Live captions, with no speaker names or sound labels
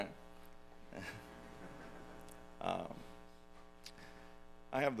Um,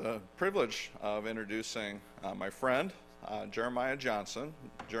 I have the privilege of introducing my friend, Jeremiah Johnson.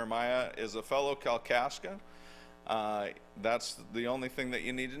 Jeremiah is a fellow Kalkaska. That's the only thing that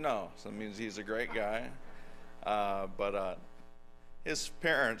you need to know. So it means he's a great guy. But his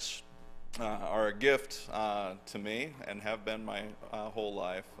parents are a gift to me and have been my whole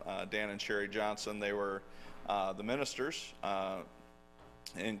life. Dan and Sherry Johnson, they were the ministers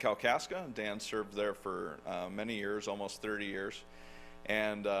in Kalkaska. Dan served there for many years, almost 30 years.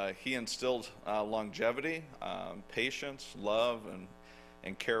 And he instilled longevity, patience, love,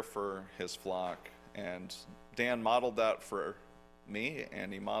 and care for his flock. And Dan modeled that for me,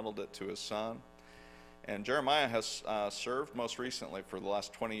 and he modeled it to his son. And Jeremiah has served most recently for the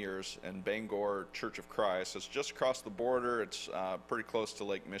last 20 years in Bangor Church of Christ. It's just across the border. It's pretty close to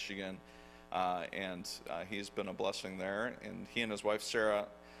Lake Michigan. And he's been a blessing there. And he and his wife, Sarah,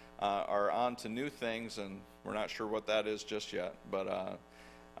 are on to new things, and we're not sure what that is just yet. But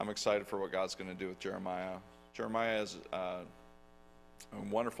I'm excited for what God's going to do with Jeremiah. Jeremiah is a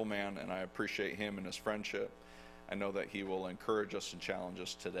wonderful man, and I appreciate him and his friendship. I know that he will encourage us and challenge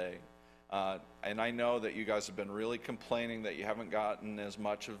us today. And I know that you guys have been really complaining that you haven't gotten as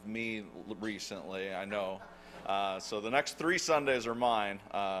much of me recently. I know. So the next 3 Sundays are mine,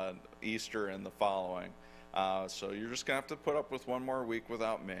 Easter and the following. So you're just going to have to put up with one more week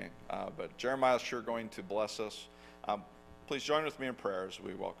without me. But Jeremiah's sure going to bless us. Please join with me in prayer as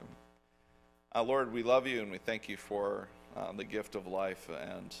we welcome. Lord, we love you and we thank you for the gift of life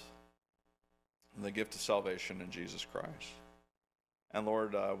and the gift of salvation in Jesus Christ. And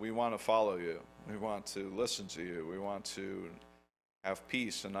Lord, we want to follow you. We want to listen to you. We want to have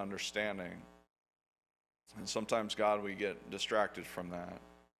peace and understanding. And sometimes, God, we get distracted from that.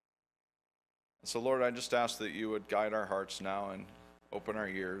 And so, Lord, I just ask that you would guide our hearts now and open our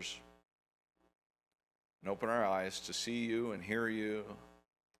ears and open our eyes to see you and hear you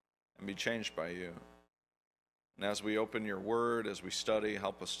and be changed by you. And as we open your word, as we study,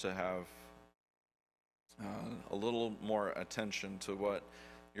 help us to have a little more attention to what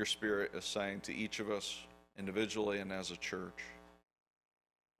your Spirit is saying to each of us individually and as a church.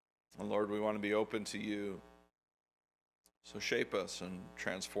 And Lord, we want to be open to you. So shape us and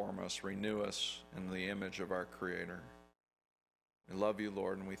transform us, renew us in the image of our Creator. We love you,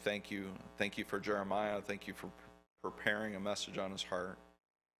 Lord, and we thank you. Thank you for Jeremiah. Thank you for preparing a message on his heart.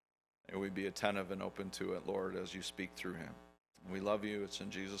 May we be attentive and open to it, Lord, as you speak through him. We love you. It's in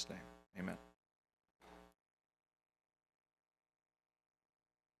Jesus' name. Amen.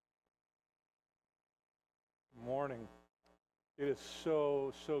 Morning. It is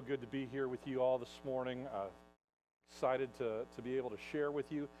so good to be here with you all this morning. Excited to be able to share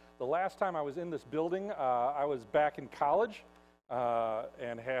with you. The last time I was in this building, I was back in college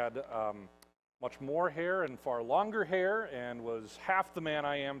and had much more hair and far longer hair and was half the man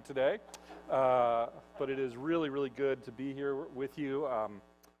I am today. But it is really good to be here with you.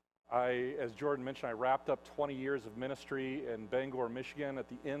 As Jordan mentioned, I wrapped up 20 years of ministry in Bangor, Michigan at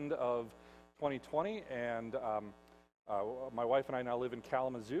the end of 2020, and my wife and I now live in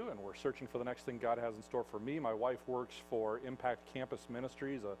Kalamazoo, and we're searching for the next thing God has in store for me. My wife works for Impact Campus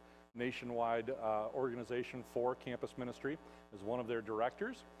Ministries, a nationwide organization for campus ministry, as one of their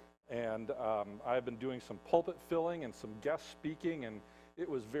directors. And I've been doing some pulpit filling and some guest speaking, and it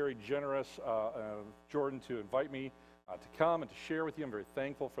was very generous of Jordan to invite me to come and to share with you. I'm very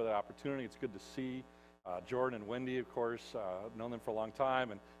thankful for that opportunity. It's good to see Jordan and Wendy, of course, known them for a long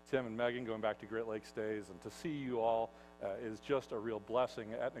time, and Tim and Megan going back to Great Lakes days, and to see you all is just a real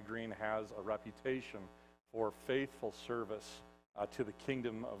blessing. Etna Green has a reputation for faithful service to the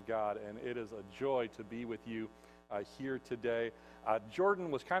kingdom of God, and it is a joy to be with you here today.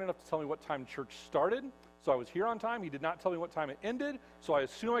 Jordan was kind enough to tell me what time church started, so I was here on time. He did not tell me what time it ended, so I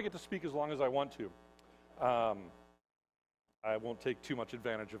assume I get to speak as long as I want to. I won't take too much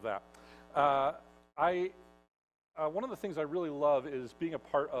advantage of that. One of the things I really love is being a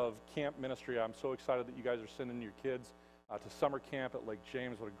part of camp ministry. I'm so excited that you guys are sending your kids to summer camp at Lake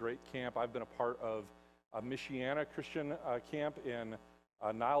James. What a great camp. I've been a part of a Michiana Christian camp in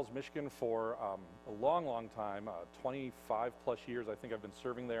Niles, Michigan for a long time, 25 plus years I think I've been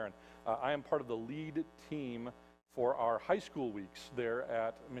serving there. And I am part of the lead team for our high school weeks there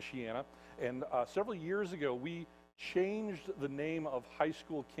at Michiana. And several years ago, we changed the name of high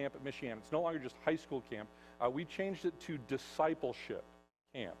school camp at Michiana. It's no longer just high school camp. We changed it to discipleship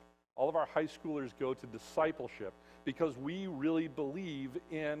camp. All of our high schoolers go to discipleship because we really believe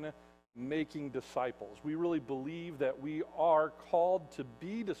in making disciples. We really believe that we are called to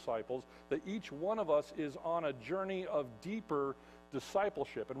be disciples, that each one of us is on a journey of deeper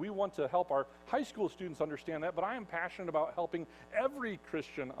discipleship. And we want to help our high school students understand that, but I am passionate about helping every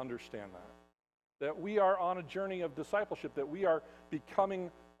Christian understand that we are on a journey of discipleship, that we are becoming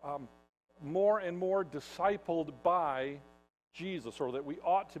more and more discipled by Jesus, or that we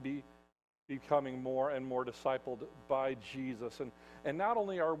ought to be becoming more and more discipled by Jesus. And not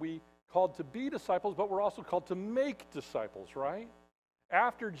only are we called to be disciples, but we're also called to make disciples, right?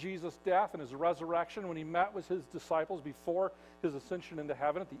 After Jesus' death and his resurrection, when he met with his disciples before his ascension into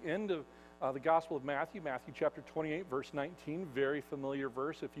heaven, at the end of the Gospel of Matthew, Matthew chapter 28, verse 19, very familiar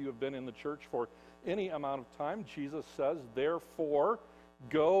verse if you have been in the church for any amount of time, Jesus says, therefore,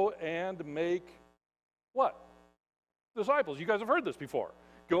 go and make what? Disciples. You guys have heard this before.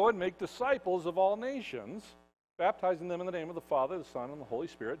 Go and make disciples of all nations, baptizing them in the name of the Father, the Son, and the Holy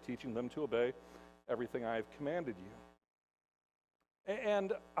Spirit, teaching them to obey everything I have commanded you.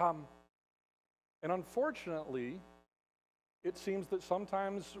 And unfortunately, it seems that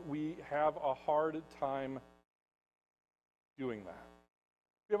sometimes we have a hard time doing that.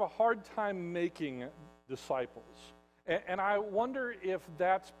 We have a hard time making disciples. And I wonder if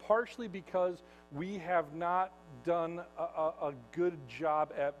that's partially because we have not done a good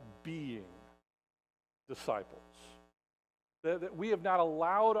job at being disciples. That we have not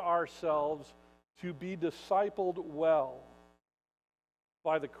allowed ourselves to be discipled well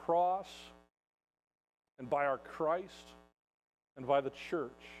by the cross and by our Christ and by the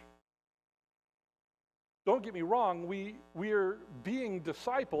church. Don't get me wrong, we are being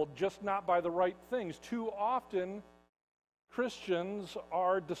discipled, just not by the right things. Too often, Christians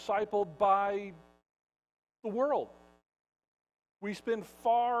are discipled by the world. We spend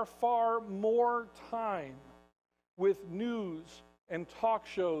far, far more time with news and talk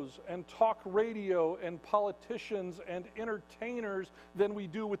shows and talk radio and politicians and entertainers than we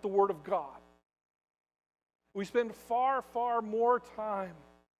do with the Word of God. We spend far, far more time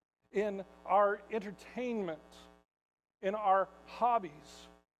in our entertainment, in our hobbies,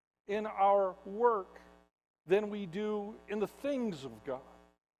 in our work, than we do in the things of God.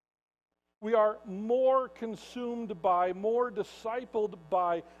 We are more consumed by, more discipled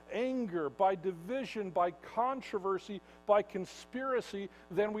by anger, by division, by controversy, by conspiracy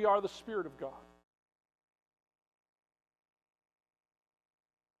than we are the Spirit of God.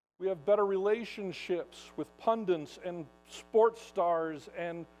 We have better relationships with pundits and sports stars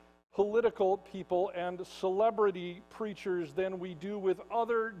and political people and celebrity preachers than we do with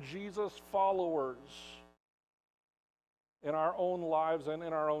other Jesus followers in our own lives and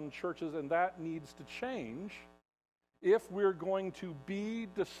in our own churches, and that needs to change if we're going to be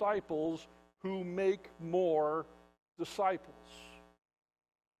disciples who make more disciples.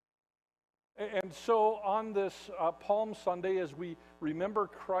 And so on this Palm Sunday, as we remember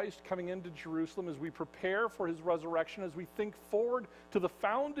Christ coming into Jerusalem, as we prepare for his resurrection, as we think forward to the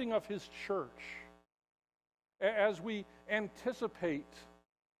founding of his church, as we anticipate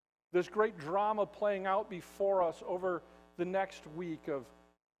this great drama playing out before us over the next week of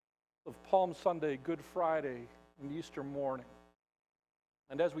Palm Sunday, Good Friday, and Easter morning.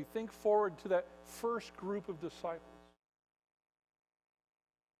 And as we think forward to that first group of disciples,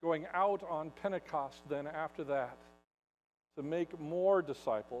 going out on Pentecost then after that to make more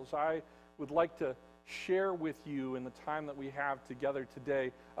disciples, I would like to share with you in the time that we have together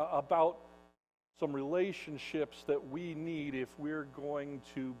today about some relationships that we need if we're going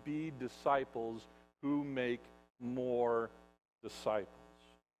to be disciples who make more disciples.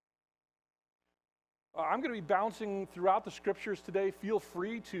 I'm going to be bouncing throughout the scriptures today. Feel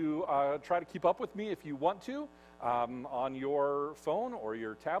free to try to keep up with me if you want to on your phone or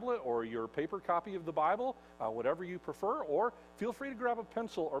your tablet or your paper copy of the Bible, whatever you prefer, or feel free to grab a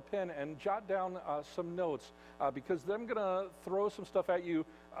pencil or pen and jot down some notes because I'm going to throw some stuff at you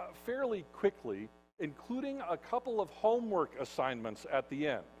fairly quickly, including a couple of homework assignments at the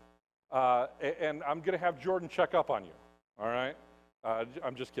end. And I'm going to have Jordan check up on you, all right?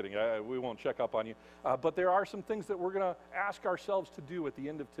 I'm just kidding. We won't check up on you. But there are some things that we're going to ask ourselves to do at the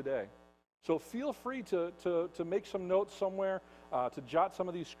end of today. So feel free to make some notes somewhere, to jot some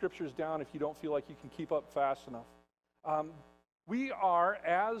of these scriptures down if you don't feel like you can keep up fast enough. We are,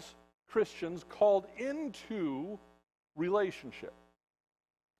 as Christians, called into relationship.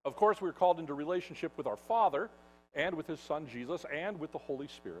 Of course, we're called into relationship with our Father and with his Son, Jesus, and with the Holy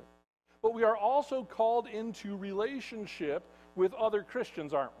Spirit. But we are also called into relationship with other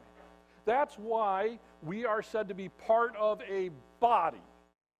Christians, aren't we? That's why we are said to be part of a body.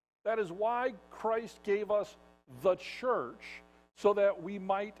 That is why Christ gave us the church, so that we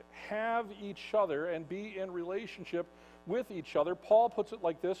might have each other and be in relationship with each other. Paul puts it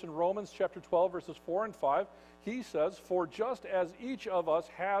like this in Romans chapter 12, verses 4 and 5. He says, "For just as each of us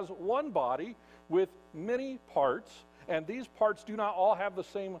has one body with many parts, and these parts do not all have the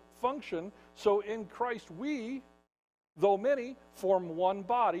same function, so in Christ we, though many, form one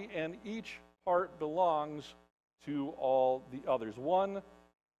body, and each part belongs to all the others." One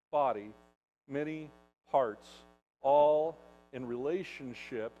body, many parts, all in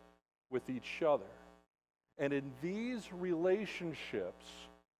relationship with each other. And in these relationships,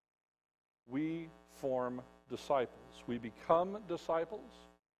 we form disciples. We become disciples.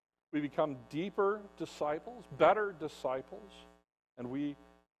 We become deeper disciples, better disciples, and we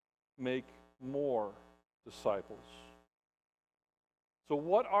make more disciples. So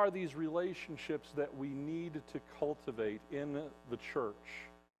what are these relationships that we need to cultivate in the church?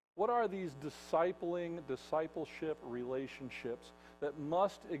 What are these discipleship relationships that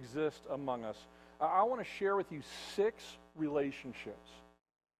must exist among us? I want to share with you 6 relationships.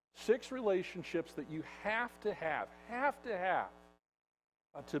 6 relationships that you have to have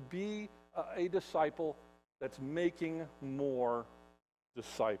to be a disciple that's making more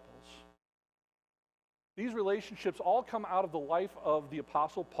disciples. These relationships all come out of the life of the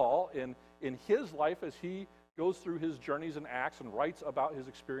Apostle Paul in his life as he goes through his journeys in Acts and writes about his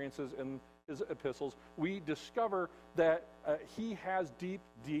experiences in his epistles. We discover that he has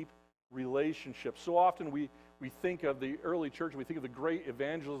deep relationships. So often we think of the early church, we think of the great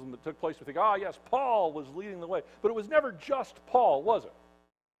evangelism that took place. We think, yes, Paul was leading the way. But it was never just Paul, was it?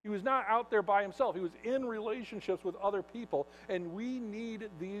 He was not out there by himself. He was in relationships with other people. And we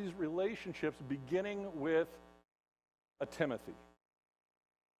need these relationships beginning with a Timothy.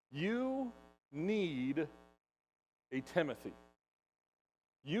 You need a Timothy.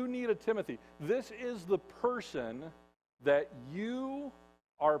 You need a Timothy. This is the person that you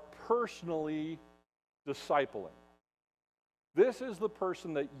are personally discipling. This is the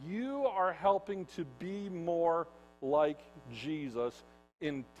person that you are helping to be more like Jesus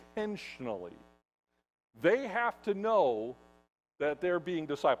intentionally. They have to know that they're being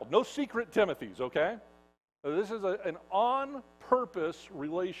discipled. No secret Timothys, okay? This is an on-purpose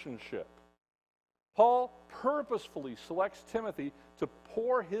relationship. Paul purposefully selects Timothy to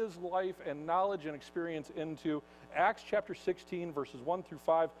pour his life and knowledge and experience into. Acts chapter 16, verses 1 through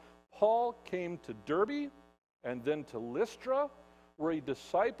 5. Paul came to Derbe and then to Lystra, where a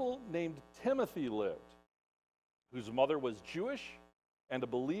disciple named Timothy lived, whose mother was Jewish and a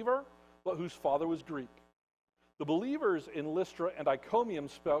believer, but whose father was Greek. The believers in Lystra and Iconium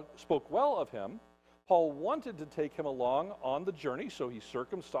spoke well of him. Paul wanted to take him along on the journey, so he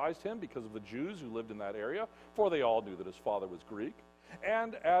circumcised him because of the Jews who lived in that area, for they all knew that his father was Greek.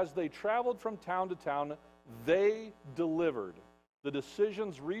 And as they traveled from town to town, they delivered the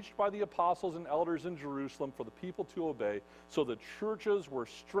decisions reached by the apostles and elders in Jerusalem for the people to obey, so the churches were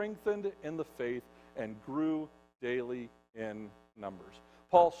strengthened in the faith and grew daily in numbers.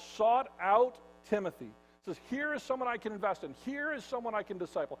 Paul sought out Timothy. He says, here is someone I can invest in. Here is someone I can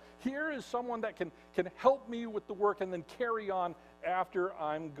disciple. Here is someone that can help me with the work and then carry on after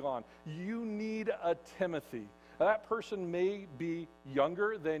I'm gone. You need a Timothy. Now, that person may be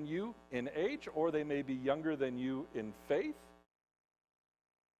younger than you in age, or they may be younger than you in faith.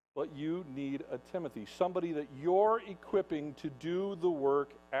 But you need a Timothy, somebody that you're equipping to do the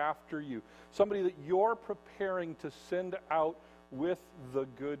work after you, somebody that you're preparing to send out with the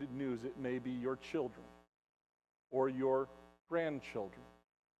good news. It may be your children, or your grandchildren,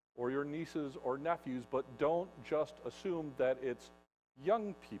 or your nieces or nephews, but don't just assume that it's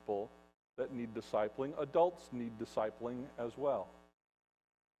young people that need discipling. Adults need discipling as well.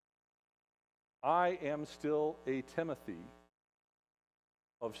 I am still a Timothy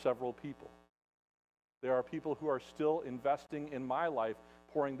of several people. There are people who are still investing in my life,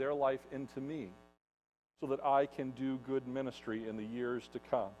 pouring their life into me, so that I can do good ministry in the years to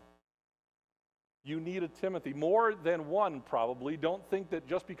come. You need a Timothy, more than one probably. Don't think that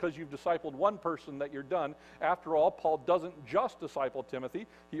just because you've discipled one person that you're done. After all, Paul doesn't just disciple Timothy,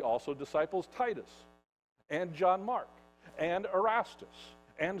 he also disciples Titus and John Mark and Erastus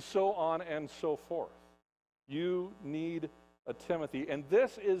and so on and so forth. You need a Timothy, and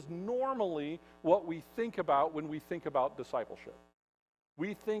this is normally what we think about when we think about discipleship.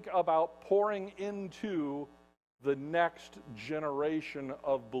 We think about pouring into the next generation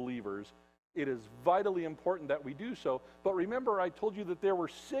of believers. It is vitally important that we do so, but remember I told you that there were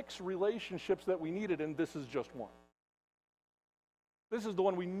 6 relationships that we needed, and this is just one. This is the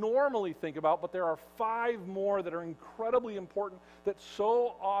one we normally think about, but there are 5 more that are incredibly important that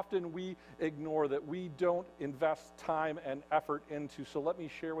so often we ignore, that we don't invest time and effort into. So let me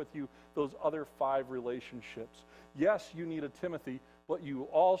share with you those other 5 relationships. Yes, you need a Timothy, but you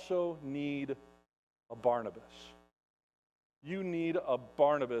also need a Barnabas. You need a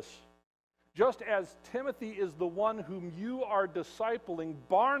Barnabas. Just as Timothy is the one whom you are discipling,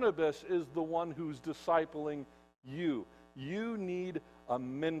 Barnabas is the one who's discipling you. You need a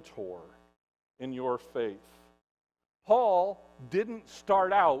mentor in your faith. Paul didn't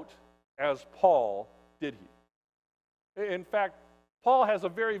start out as Paul, did he? In fact, Paul has a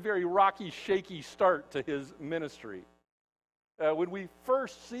very, very rocky, shaky start to his ministry. When we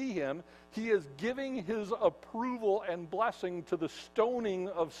first see him, he is giving his approval and blessing to the stoning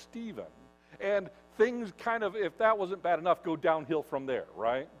of Stephen. And things kind of, if that wasn't bad enough, go downhill from there,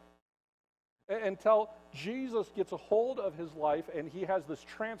 right? Until Jesus gets a hold of his life and he has this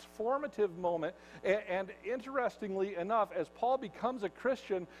transformative moment. And interestingly enough, as Paul becomes a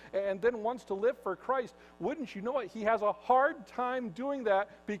Christian and then wants to live for Christ, wouldn't you know it, he has a hard time doing that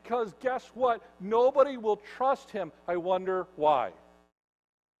because guess what? Nobody will trust him. I wonder why.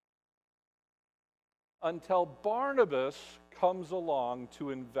 Until Barnabas comes along to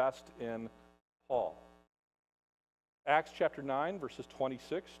invest in Paul. Acts chapter 9, verses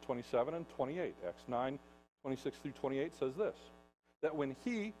 26, 27, and 28. Acts 9, 26 through 28 says this, that when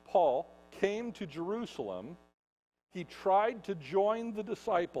he, Paul, came to Jerusalem, he tried to join the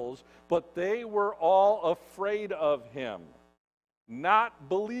disciples, but they were all afraid of him, not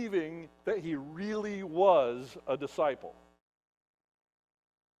believing that he really was a disciple.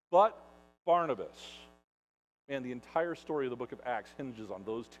 But Barnabas, man, the entire story of the book of Acts hinges on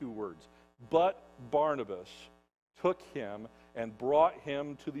those 2 words. But Barnabas took him and brought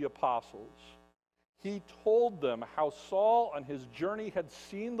him to the apostles. He told them how Saul on his journey had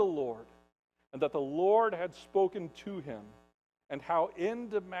seen the Lord, and that the Lord had spoken to him, and how in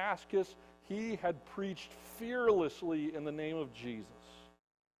Damascus he had preached fearlessly in the name of Jesus.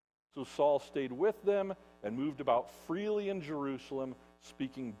 So Saul stayed with them and moved about freely in Jerusalem,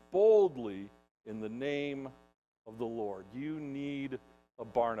 speaking boldly in the name of the Lord. You need a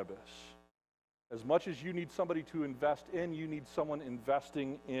Barnabas. As much as you need somebody to invest in, you need someone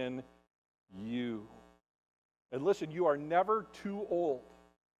investing in you. And listen, you are never too old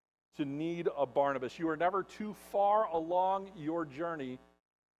to need a Barnabas. You are never too far along your journey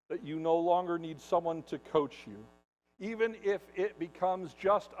that you no longer need someone to coach you, even if it becomes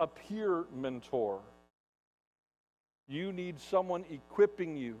just a peer mentor. You need someone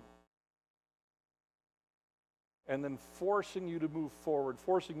equipping you and then forcing you to move forward,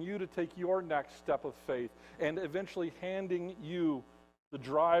 forcing you to take your next step of faith, and eventually handing you the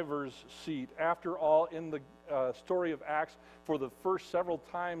driver's seat. After all, in the story of Acts, for the first several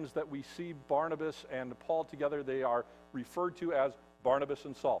times that we see Barnabas and Paul together, they are referred to as Barnabas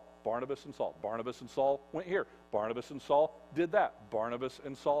and Saul. Barnabas and Saul. Barnabas and Saul went here. Barnabas and Saul did that. Barnabas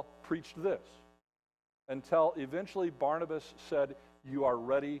and Saul preached this. Until eventually Barnabas said, "You are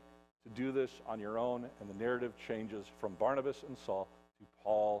ready to do this on your own," and the narrative changes from Barnabas and Saul to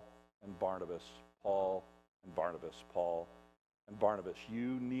Paul and Barnabas, Paul and Barnabas, Paul and Barnabas.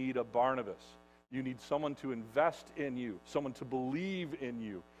 You need a Barnabas. You need someone to invest in you, someone to believe in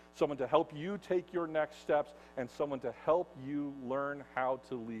you, someone to help you take your next steps, and someone to help you learn how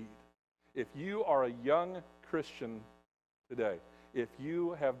to lead. If you are a young Christian today, if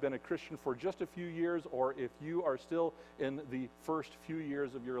you have been a Christian for just a few years, or if you are still in the first few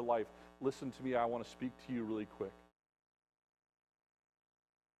years of your life, listen to me, I want to speak to you really quick.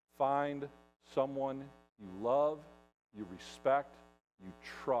 Find someone you love, you respect, you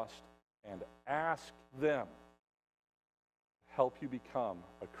trust, and ask them to help you become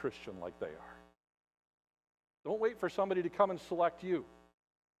a Christian like they are. Don't wait for somebody to come and select you.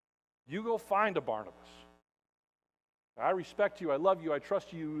 You go find a Barnabas. I respect you, I love you, I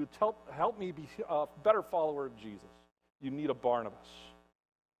trust you. Help me be a better follower of Jesus. You need a Barnabas.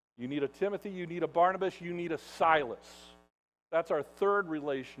 You need a Timothy, you need a Barnabas, you need a Silas. That's our third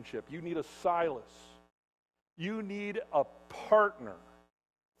relationship. You need a Silas. You need a partner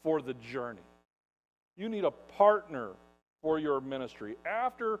for the journey. You need a partner for your ministry.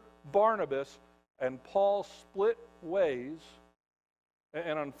 After Barnabas and Paul split ways,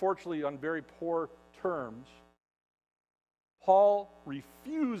 and unfortunately on very poor terms, Paul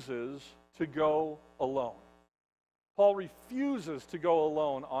refuses to go alone. Paul refuses to go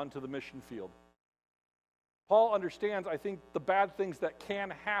alone onto the mission field. Paul understands, I think, the bad things that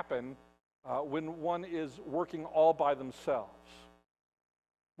can happen when one is working all by themselves.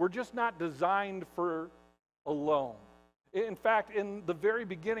 We're just not designed for alone. In fact, in the very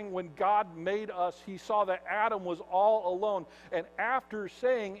beginning, when God made us, he saw that Adam was all alone. And after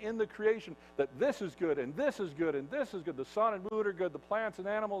saying in the creation that this is good, and this is good, and this is good, the sun and moon are good, the plants and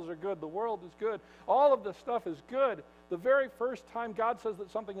animals are good, the world is good, all of this stuff is good, the very first time God says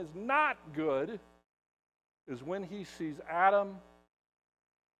that something is not good is when he sees Adam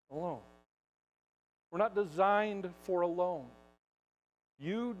alone. We're not designed for alone.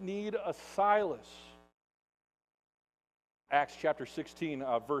 You need a Silas. Acts chapter 16,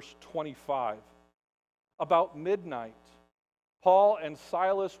 verse 25. About midnight, Paul and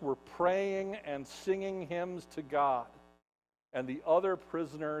Silas were praying and singing hymns to God, and the other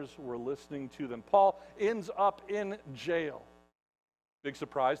prisoners were listening to them. Paul ends up in jail. Big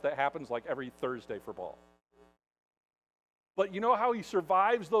surprise, that happens like every Thursday for Paul. But you know how he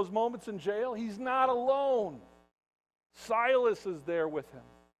survives those moments in jail? He's not alone. Silas is there with him.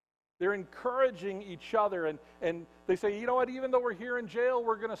 They're encouraging each other, and they say, you know what, even though we're here in jail,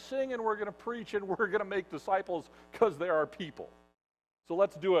 we're going to sing and we're going to preach and we're going to make disciples because there are people. So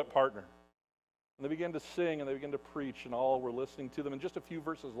let's do it, partner. And they begin to sing and they begin to preach, and all were listening to them. And just a few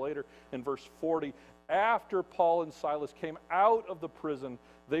verses later, in verse 40, after Paul and Silas came out of the prison,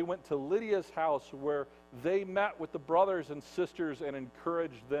 they went to Lydia's house where they met with the brothers and sisters and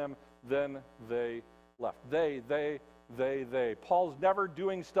encouraged them. Then they left. They. Paul's never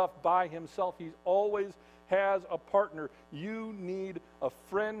doing stuff by himself. He always has a partner. You need a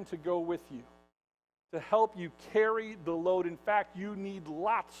friend to go with you, to help you carry the load. In fact, you need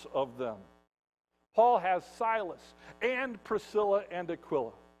lots of them. Paul has Silas and Priscilla and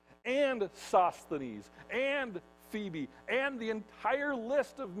Aquila and Sosthenes and Phoebe and the entire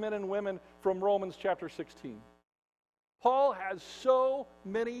list of men and women from Romans chapter 16. Paul has so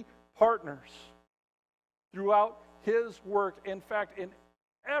many partners throughout his work. In fact, in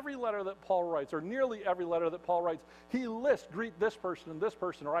every letter that Paul writes, or nearly every letter that Paul writes, he lists, greet this person and this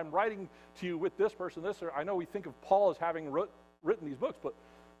person, or I'm writing to you with this person, this, or I know we think of Paul as having written these books,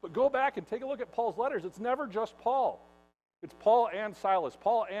 but go back and take a look at Paul's letters. It's never just Paul. It's Paul and Silas,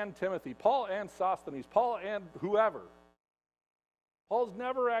 Paul and Timothy, Paul and Sosthenes, Paul and whoever. Paul's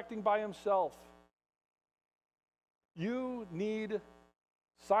never acting by himself. You need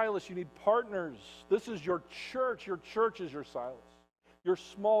Silas, you need partners. This is your church. Your church is your Silas. Your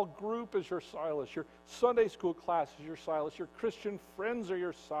small group is your Silas. Your Sunday school class is your Silas. Your Christian friends are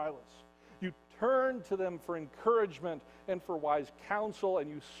your Silas. You turn to them for encouragement and for wise counsel, and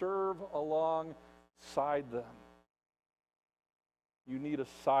you serve alongside them. You need a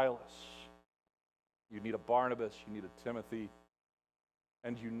Silas. You need a Barnabas. You need a Timothy.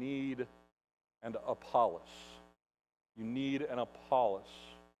 And you need an Apollos. You need an Apollos.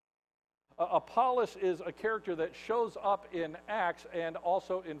 Apollos is a character that shows up in Acts and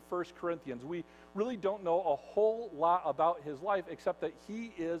also in 1 Corinthians. We really don't know a whole lot about his life except that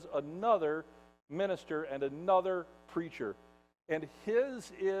he is another minister and another preacher. And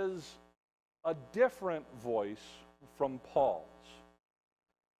his is a different voice from Paul's.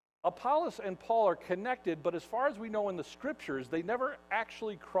 Apollos and Paul are connected, but as far as we know in the scriptures, they never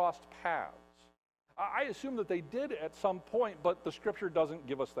actually crossed paths. I assume that they did at some point, but the scripture doesn't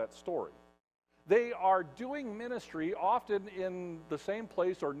give us that story. They are doing ministry often in the same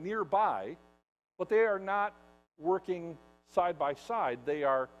place or nearby, but they are not working side by side. They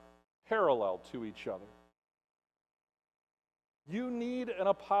are parallel to each other. You need an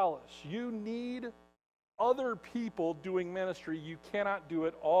Apollos. You need other people doing ministry. You cannot do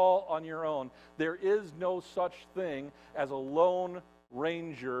it all on your own. There is no such thing as a Lone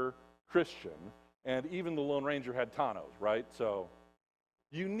Ranger Christian. And even the Lone Ranger had Thanos, right? So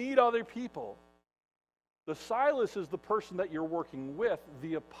you need other people. The Silas is the person that you're working with.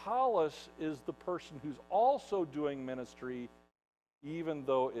 The Apollos is the person who's also doing ministry, even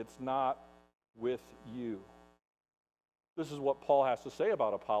though it's not with you. This is what Paul has to say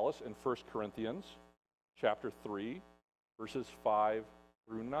about Apollos in 1 Corinthians chapter 3, verses 5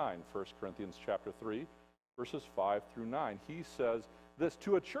 through 9. 1 Corinthians chapter 3, verses 5 through 9. He says this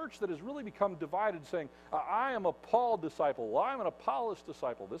to a church that has really become divided, saying, I am a Paul disciple, well, I'm an Apollos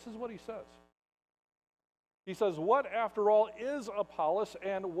disciple. This is what he says. He says, what, after all, is Apollos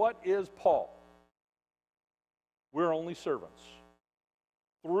and what is Paul? We're only servants,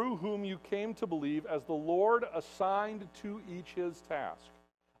 through whom you came to believe, as the Lord assigned to each his task.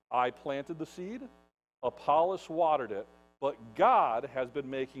 I planted the seed, Apollos watered it, but God has been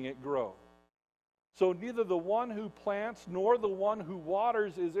making it grow. So neither the one who plants nor the one who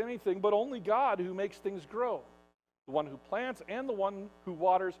waters is anything, but only God who makes things grow. The one who plants and the one who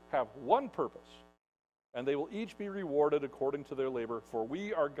waters have one purpose, and they will each be rewarded according to their labor, for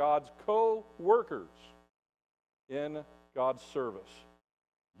we are God's co-workers in God's service.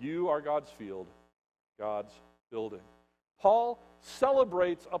 You are God's field, God's building. Paul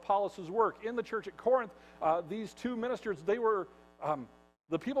celebrates Apollos' work. In the church at Corinth, these two ministers,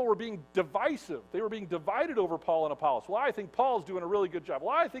 the people were being divisive. They were being divided over Paul and Apollos. Well, I think Paul's doing a really good job.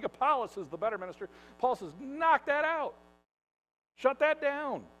 Well, I think Apollos is the better minister. Paul says, knock that out. Shut that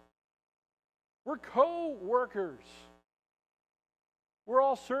down. We're co-workers. We're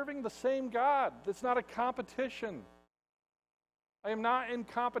all serving the same God. It's not a competition. I am not in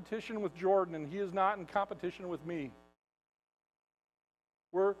competition with Jordan, and he is not in competition with me.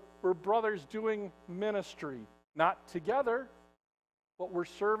 We're brothers doing ministry, not together, but we're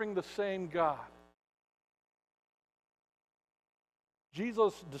serving the same God.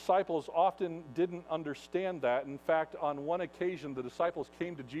 Jesus' disciples often didn't understand that. In fact, on one occasion, the disciples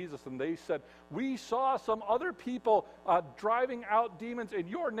came to Jesus and they said, we saw some other people driving out demons in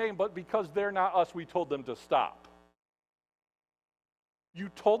your name, but because they're not us, we told them to stop. You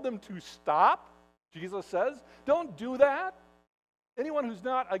told them to stop? Jesus says, don't do that. Anyone who's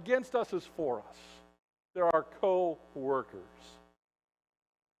not against us is for us. They're our co-workers.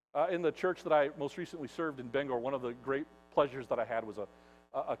 In the church that I most recently served in Bangor, one of the great pleasures that I had was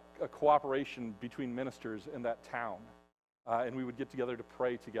a cooperation between ministers in that town. And we would get together to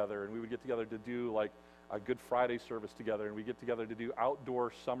pray together, and we would get together to do like a Good Friday service together, and we get together to do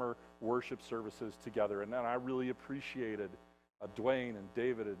outdoor summer worship services together. And then I really appreciated Dwayne and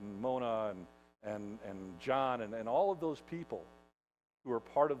David and Mona and John and all of those people who were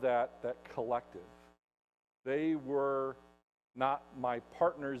part of that collective. They were not my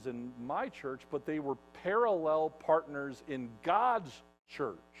partners in my church, but they were parallel partners in God's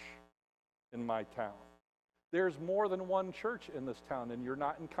church in my town. There's more than one church in this town, and you're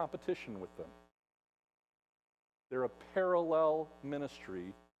not in competition with them. They're a parallel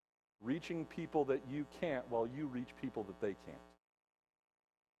ministry, reaching people that you can't while you reach people that they can't.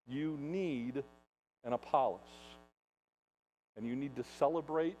 You need an Apollos, and you need to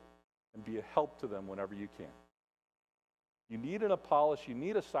celebrate and be a help to them whenever you can. You need an Apollos, you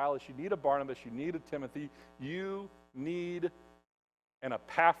need a Silas, you need a Barnabas, you need a Timothy, you need an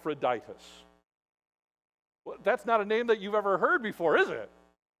Epaphroditus. Well, that's not a name that you've ever heard before, is it?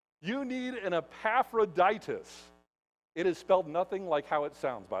 You need an Epaphroditus. It is spelled nothing like how it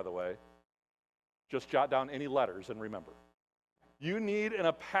sounds, by the way. Just jot down any letters and remember. You need an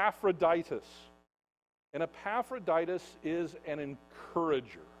Epaphroditus. An Epaphroditus is an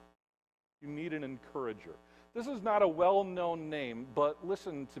encourager. You need an encourager. This is not a well-known name, but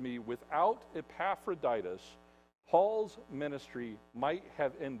listen to me. Without Epaphroditus, Paul's ministry might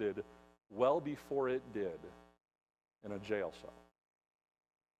have ended well before it did in a jail cell.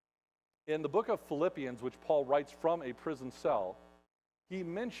 In the book of Philippians, which Paul writes from a prison cell, he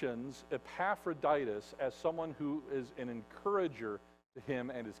mentions Epaphroditus as someone who is an encourager to him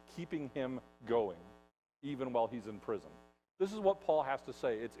and is keeping him going, even while he's in prison. This is what Paul has to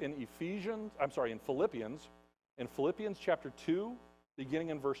say. It's in Philippians chapter 2, beginning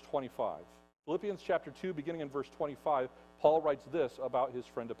in verse 25. Philippians chapter 2, beginning in verse 25, Paul writes this about his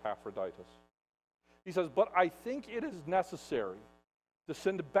friend Epaphroditus. He says, "But I think it is necessary to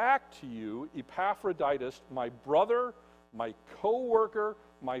send back to you Epaphroditus, my brother, my co-worker,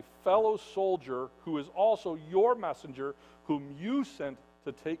 my fellow soldier, who is also your messenger, whom you sent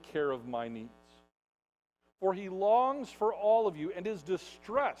to take care of my needs. For he longs for all of you and is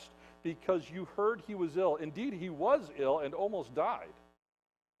distressed because you heard he was ill. Indeed, he was ill and almost died.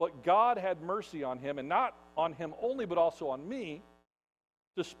 But God had mercy on him, and not on him only, but also on me,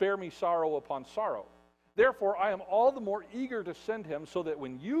 to spare me sorrow upon sorrow. Therefore, I am all the more eager to send him, so that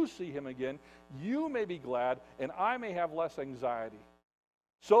when you see him again, you may be glad, and I may have less anxiety.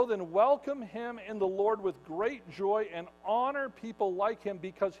 So then welcome him in the Lord with great joy, and honor people like him,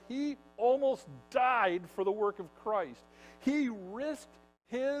 because he almost died for the work of Christ. He risked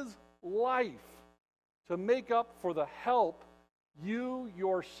his life to make up for the help you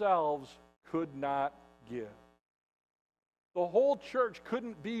yourselves could not give." The whole church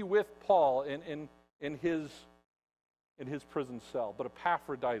couldn't be with Paul in his prison cell, but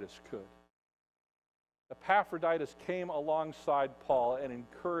Epaphroditus could. Epaphroditus came alongside Paul and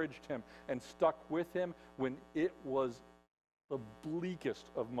encouraged him and stuck with him when it was the bleakest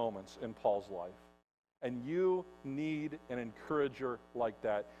of moments in Paul's life. And you need an encourager like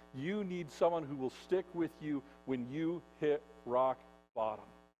that. You need someone who will stick with you when you hit rock bottom.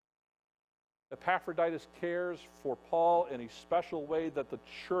 Epaphroditus cares for Paul in a special way that the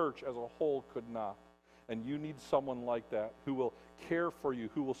church as a whole could not. And you need someone like that who will care for you,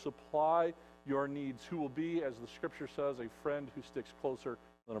 who will supply your needs, who will be, as the scripture says, a friend who sticks closer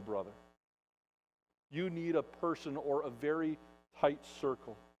than a brother. You need a person or a very tight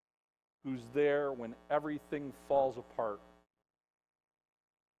circle who's there when everything falls apart.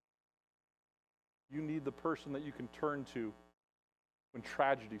 You need the person that you can turn to when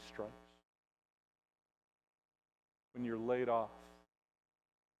tragedy strikes, when you're laid off,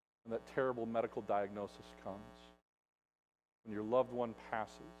 when that terrible medical diagnosis comes, when your loved one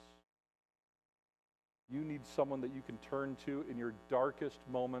passes. You need someone that you can turn to in your darkest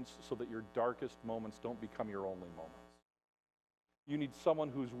moments so that your darkest moments don't become your only moments. You need someone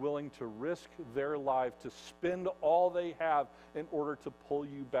who's willing to risk their life, to spend all they have in order to pull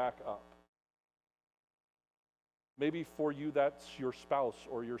you back up. Maybe for you that's your spouse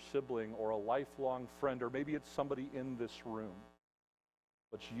or your sibling or a lifelong friend, or maybe it's somebody in this room.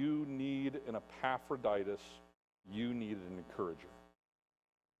 But you need an Epaphroditus. You need an encourager.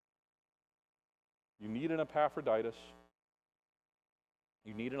 You need an Epaphroditus.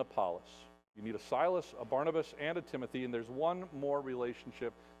 You need an Apollos. You need a Silas, a Barnabas, and a Timothy, and there's one more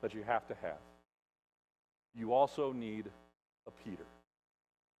relationship that you have to have. You also need a Peter.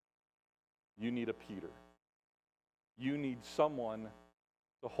 You need a Peter. You need someone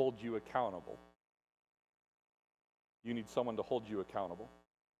to hold you accountable. You need someone to hold you accountable.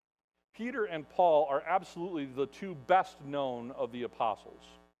 Peter and Paul are absolutely the two best known of the apostles.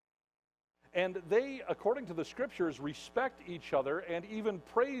 And they, according to the scriptures, respect each other and even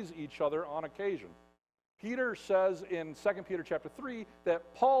praise each other on occasion. Peter says in 2 Peter chapter 3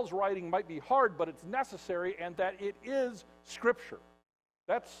 that Paul's writing might be hard, but it's necessary, and that it is scripture.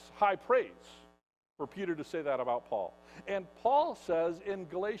 That's high praise for Peter to say that about Paul. And Paul says in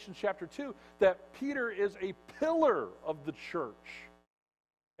Galatians chapter 2 that Peter is a pillar of the church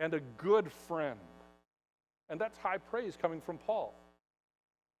and a good friend. And that's high praise coming from Paul.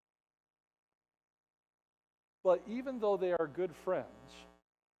 But even though they are good friends,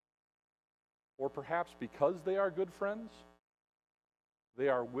 or perhaps because they are good friends, they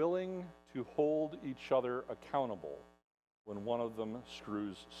are willing to hold each other accountable when one of them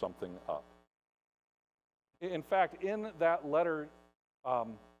screws something up. In fact, in that letter of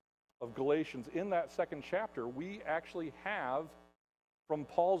Galatians, in that second chapter, we actually have, from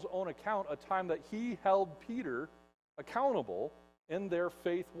Paul's own account, a time that he held Peter accountable in their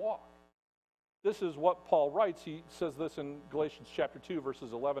faith walk. This is what Paul writes. He says this in Galatians chapter 2,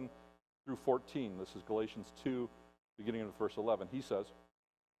 verses 11 through 14. This is Galatians 2, beginning with verse 11. He says,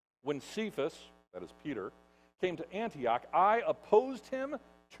 "When Cephas," that is Peter, "came to Antioch, I opposed him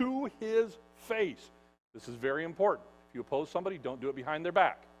to his face." This is very important. If you oppose somebody, don't do it behind their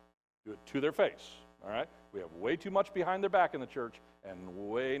back. Do it to their face, all right? We have way too much behind their back in the church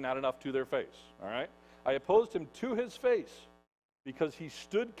and way not enough to their face, all right? "I opposed him to his face because he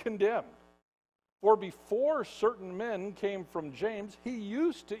stood condemned. For before certain men came from James, he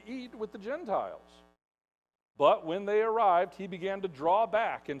used to eat with the Gentiles. But when they arrived, he began to draw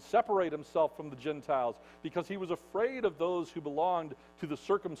back and separate himself from the Gentiles because he was afraid of those who belonged to the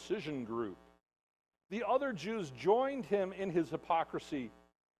circumcision group. The other Jews joined him in his hypocrisy,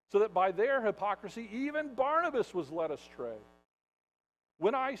 so that by their hypocrisy even Barnabas was led astray.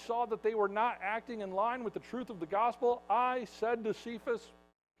 When I saw that they were not acting in line with the truth of the gospel, I said to Cephas,"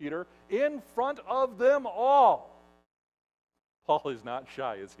 Peter, "in front of them all." Paul is not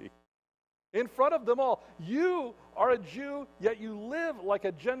shy, is he? In front of them all. "You are a Jew, yet you live like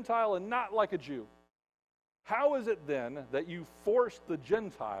a Gentile and not like a Jew. How is it then that you force the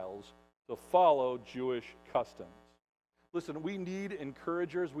Gentiles to follow Jewish customs?" Listen, we need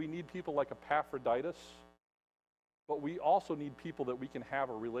encouragers. We need people like Epaphroditus. But we also need people that we can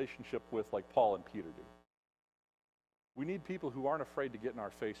have a relationship with like Paul and Peter do. We need people who aren't afraid to get in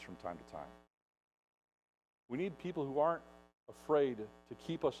our face from time to time. We need people who aren't afraid to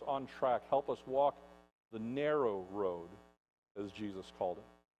keep us on track, help us walk the narrow road, as Jesus called it.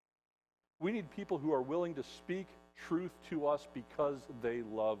 We need people who are willing to speak truth to us because they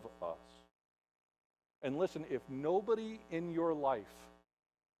love us. And listen, if nobody in your life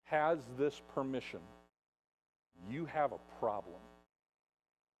has this permission, you have a problem.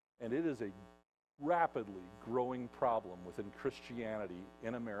 And it is a rapidly growing problem within Christianity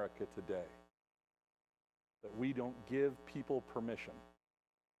in America today, that we don't give people permission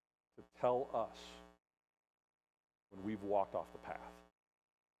to tell us when we've walked off the path.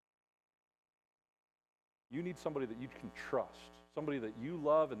 You need somebody that you can trust, somebody that you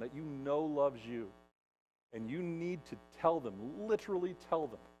love and that you know loves you. And you need to tell them, literally tell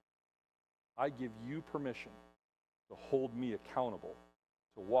them, "I give you permission to hold me accountable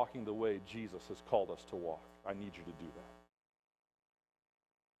to walking the way Jesus has called us to walk. I need you to do that."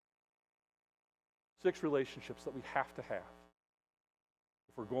 6 relationships that we have to have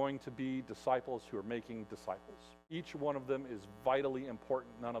if we're we're going to be disciples who are making disciples. Each one of them is vitally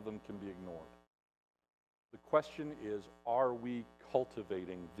important. None of them can be ignored. The question is, are we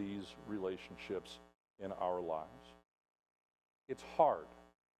cultivating these relationships in our lives? It's hard.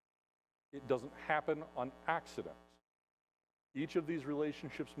 It doesn't happen on accident. Each of these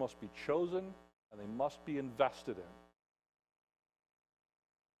relationships must be chosen and they must be invested in.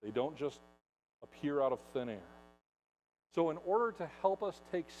 They don't just appear out of thin air. So in order to help us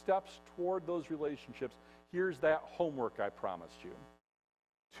take steps toward those relationships, here's that homework I promised you.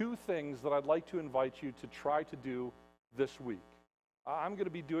 2 things that I'd like to invite you to try to do this week. I'm going to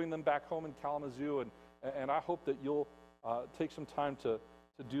be doing them back home in Kalamazoo, and I hope that you'll take some time to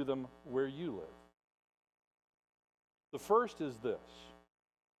do them where you live. The first is this.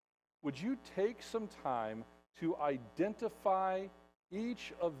 Would you take some time to identify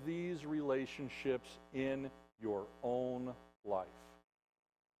each of these relationships in your own life?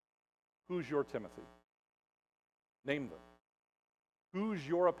 Who's your Timothy? Name them. Who's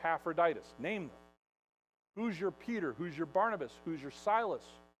your Epaphroditus? Name them. Who's your Peter? Who's your Barnabas? Who's your Silas?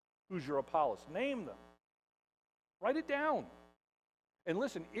 Who's your Apollos? Name them. Write it down. And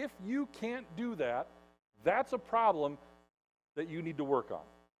listen, if you can't do that, that's a problem that you need to work on.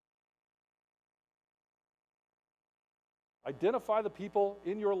 Identify the people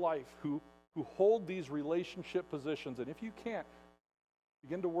in your life who hold these relationship positions, and if you can't,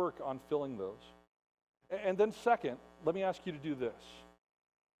 begin to work on filling those. And then second, let me ask you to do this.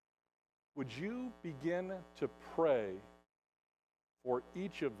 Would you begin to pray for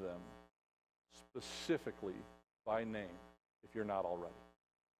each of them specifically by name, if you're not already?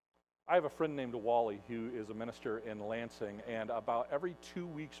 I have a friend named Wally who is a minister in Lansing, and about every 2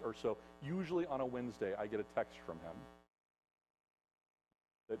 weeks or so, usually on a Wednesday, I get a text from him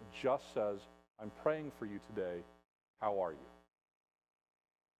that just says, "I'm praying for you today. How are you?"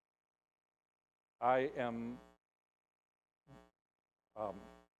 I am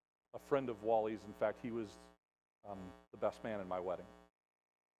a friend of Wally's. In fact, he was the best man in my wedding.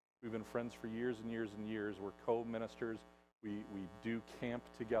 We've been friends for years and years and years. We're co-ministers. We do camp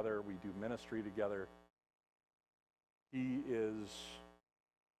together. We do ministry together. He is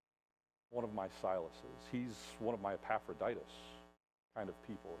one of my Silases. He's one of my Epaphroditus kind of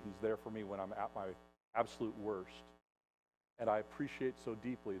people. He's there for me when I'm at my absolute worst. And I appreciate so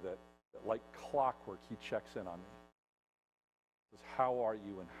deeply that like clockwork, he checks in on me. He says, "How are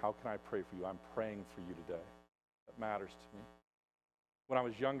you and how can I pray for you? I'm praying for you today." That matters to me. When I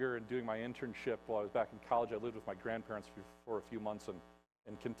was younger and doing my internship while I was back in college, I lived with my grandparents for a few months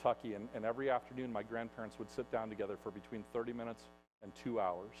in Kentucky. And every afternoon, my grandparents would sit down together for between 30 minutes and 2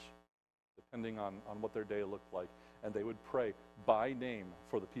 hours, depending on what their day looked like. And they would pray by name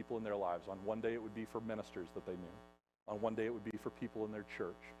for the people in their lives. On one day, it would be for ministers that they knew. On one day, it would be for people in their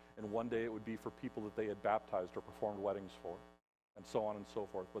church. And one day, it would be for people that they had baptized or performed weddings for, and so on and so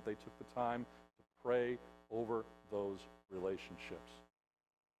forth. But they took the time to pray over those relationships.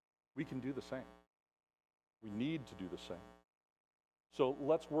 We can do the same. We need to do the same. So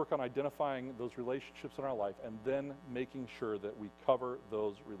let's work on identifying those relationships in our life and then making sure that we cover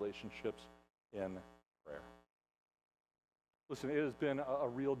those relationships in prayer. Listen, it has been a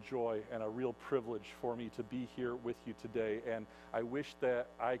real joy and a real privilege for me to be here with you today, and I wish that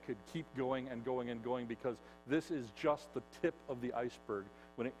I could keep going and going and going, because this is just the tip of the iceberg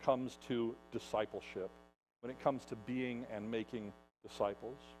when it comes to discipleship, when it comes to being and making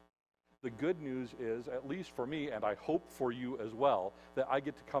disciples. The good news is, at least for me, and I hope for you as well, that I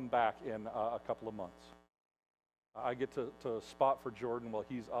get to come back in a couple of months. I get to spot for Jordan while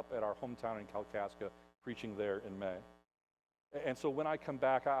he's up at our hometown in Kalkaska preaching there in May. And so when I come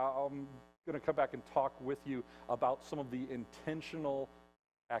back, I'm going to come back and talk with you about some of the intentional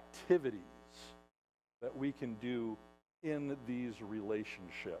activities that we can do in these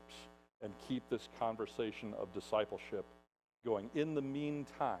relationships and keep this conversation of discipleship going. In the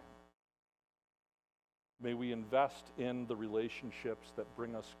meantime, may we invest in the relationships that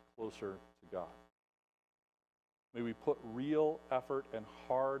bring us closer to God. May we put real effort and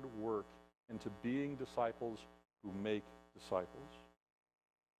hard work into being disciples who make disciples.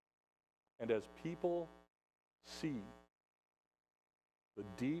 And as people see the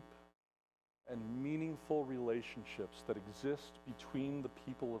deep and meaningful relationships that exist between the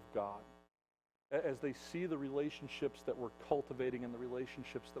people of God, as they see the relationships that we're cultivating and the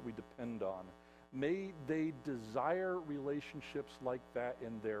relationships that we depend on, may they desire relationships like that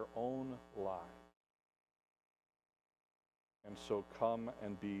in their own lives. And so come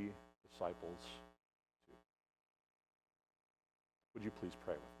and be disciples too. Would you please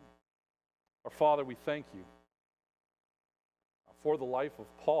pray with me? Our Father, we thank you for the life of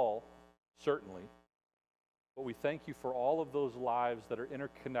Paul, certainly, but we thank you for all of those lives that are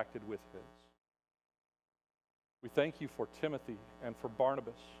interconnected with his. We thank you for Timothy and for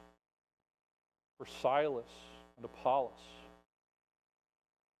Barnabas, for Silas and Apollos,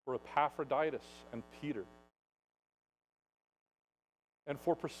 for Epaphroditus and Peter, and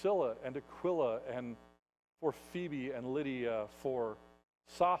for Priscilla and Aquila, and for Phoebe and Lydia, for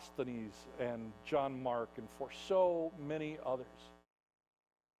Sosthenes and John Mark, and for so many others.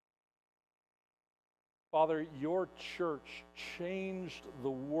 Father, your church changed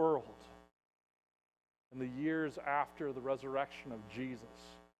the world in the years after the resurrection of Jesus,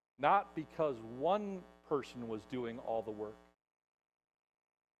 not because one person was doing all the work,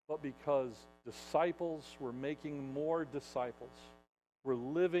 but because disciples were making more disciples. We're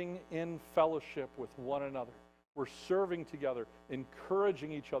living in fellowship with one another. We're serving together,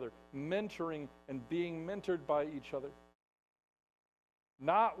 encouraging each other, mentoring and being mentored by each other.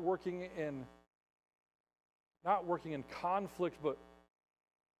 Not working in conflict, but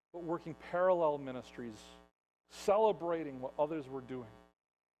working parallel ministries, celebrating what others were doing,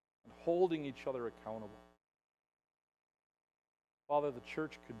 and holding each other accountable. Father, the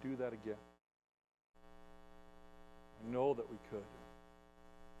church could do that again. I know that we could.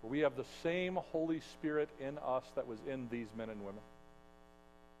 For we have the same Holy Spirit in us that was in these men and women.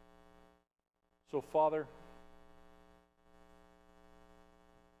 So, Father,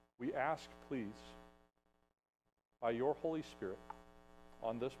 we ask, please, by your Holy Spirit,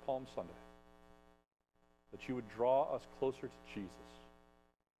 on this Palm Sunday, that you would draw us closer to Jesus,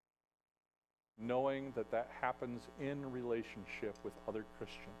 knowing that that happens in relationship with other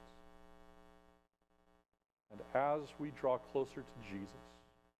Christians. And as we draw closer to Jesus,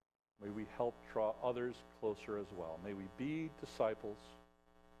 may we help draw others closer as well. May we be disciples,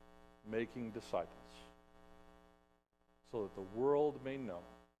 making disciples, so that the world may know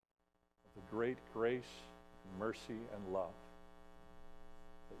of the great grace, mercy, and love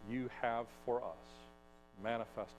that you have for us manifested